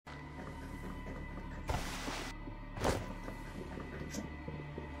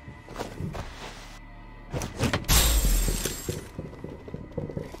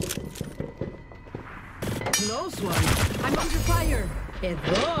Close one. I'm under fire.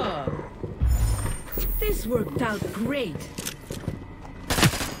 Error. This worked out great.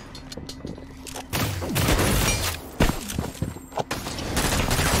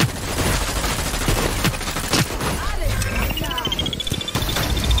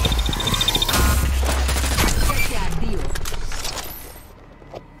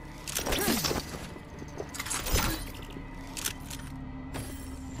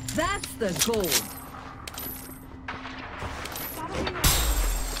 That's the goal.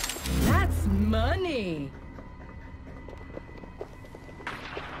 That's money.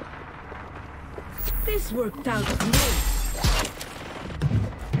 This worked out great.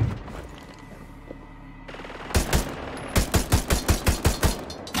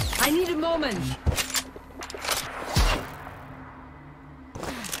 I need a moment.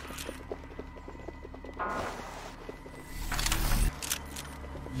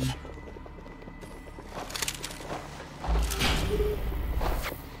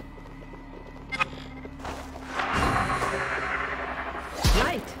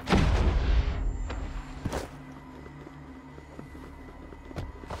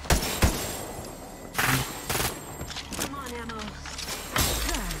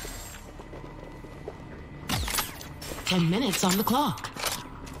 Ten minutes on the clock.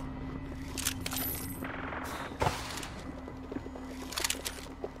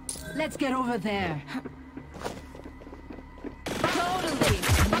 Let's get over there. Totally.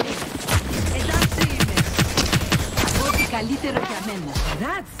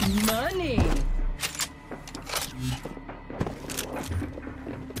 That's money.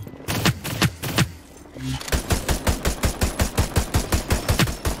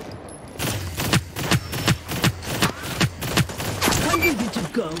 When did you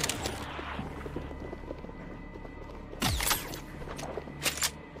go?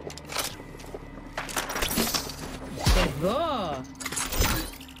 Error.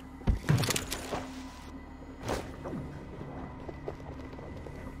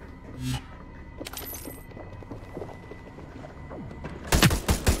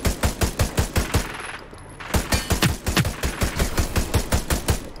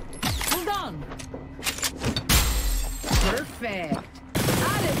 Hold on. Perfect.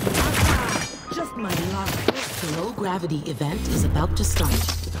 Just my luck. The low gravity event is about to start.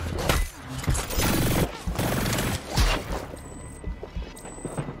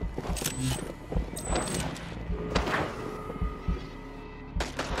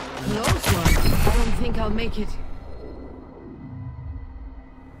 Close one. I don't think I'll make it.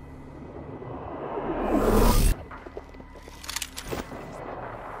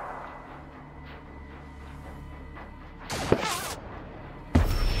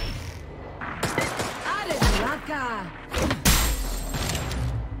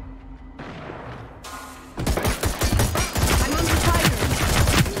 I'm under fire.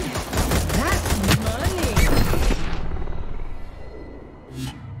 That's money.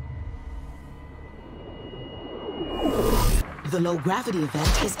 The low gravity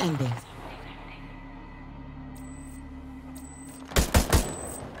event is ending.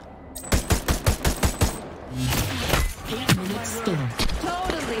 Still.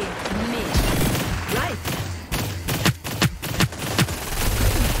 Totally me. Right.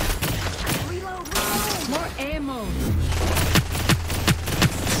 Reload. More ammo.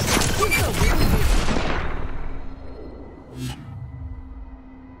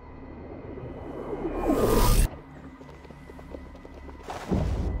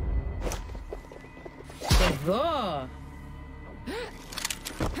 Error.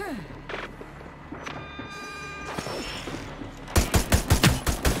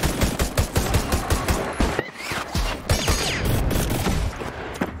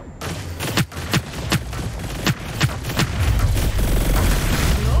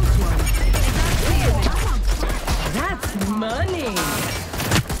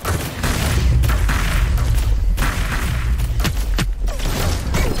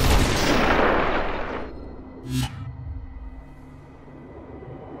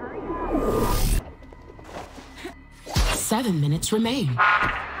 7 minutes remain.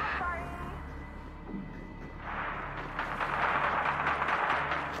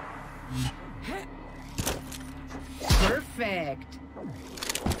 Perfect.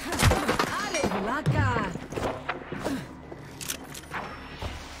 Aleluya.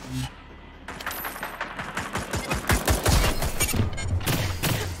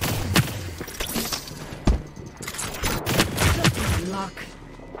 Just luck.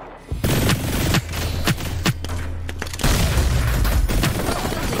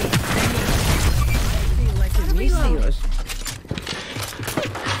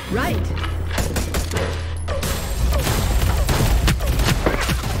 Right.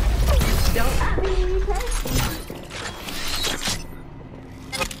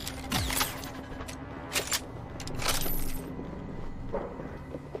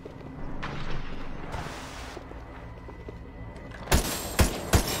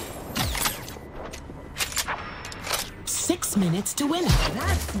 6 minutes to win it.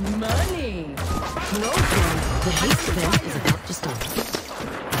 That's money. Close one. The haste event is about to start.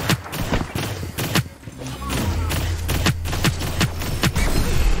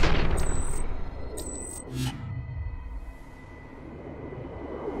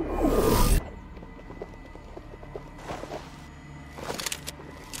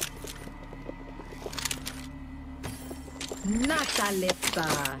 Nataleta.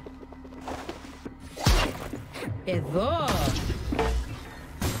 Εδώ.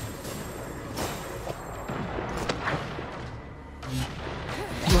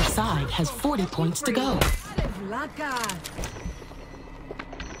 Your side has 40 points to go. Βλάκα.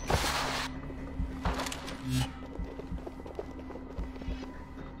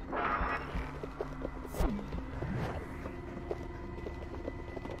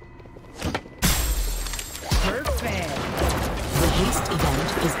 Perfect. The haste event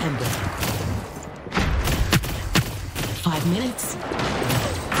is ended. 5 minutes.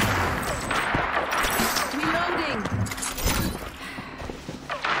 Reloading.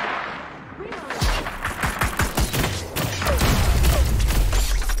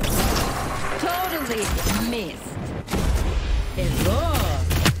 Totally missed. Εδώ.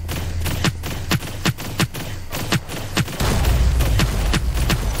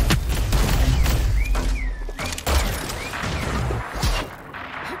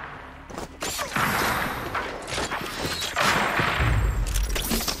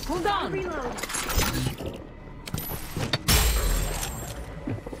 Hold on.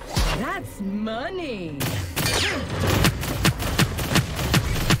 That's money.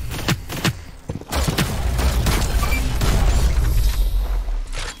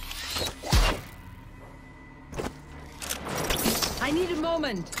 I need a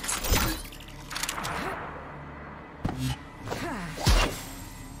moment.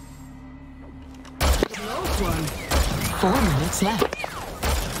 Close one. 4 minutes left.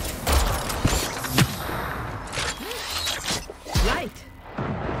 Right.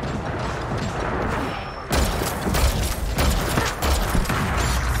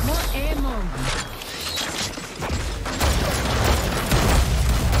 More ammo.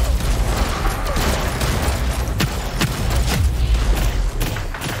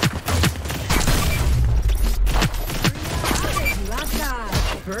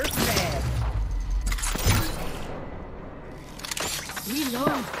 Perfect.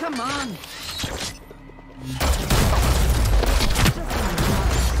 Reload. Come on.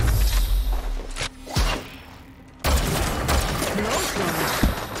 Close one.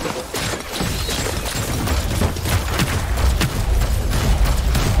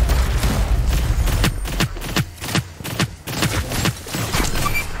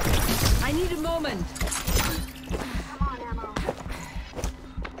 I need a moment.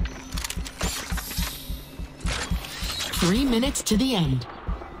 3 minutes to the end.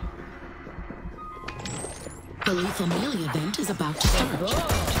 The lethal melee event is about to start. Totally.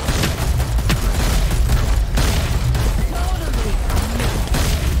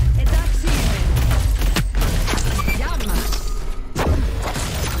 Εντάξει είναι. Γεια μας.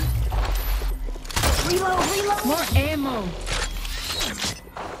 Reload, reload. More ammo.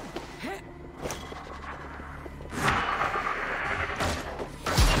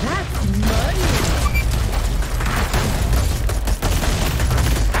 That's money.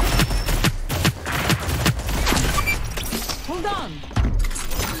 Hold on.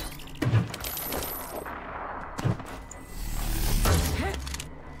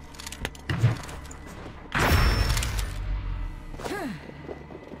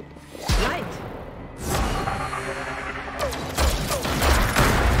 Right.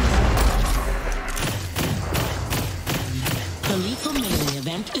 The lethal melee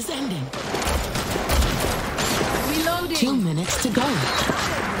event is ending. Reloading. 2 minutes to go.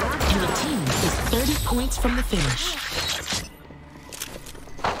 And the team is 30 points from the finish.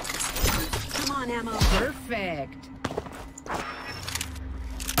 Come on, ammo. Perfect.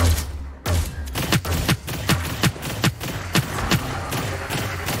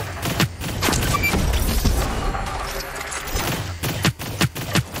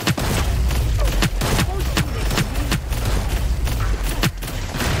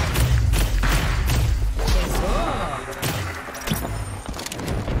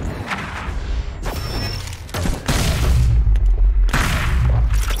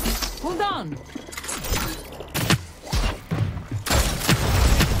 Hold on.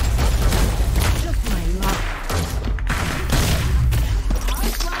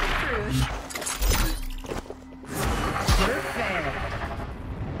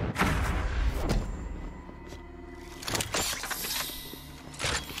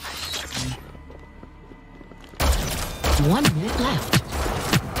 1 minute left.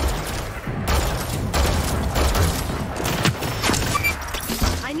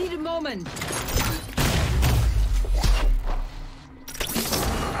 I need a moment.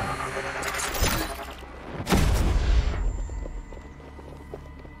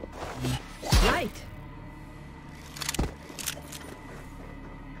 Right.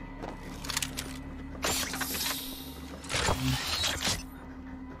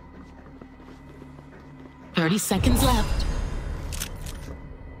 Thirty seconds left.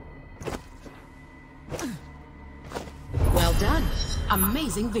 Well done.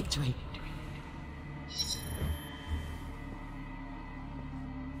 Amazing victory.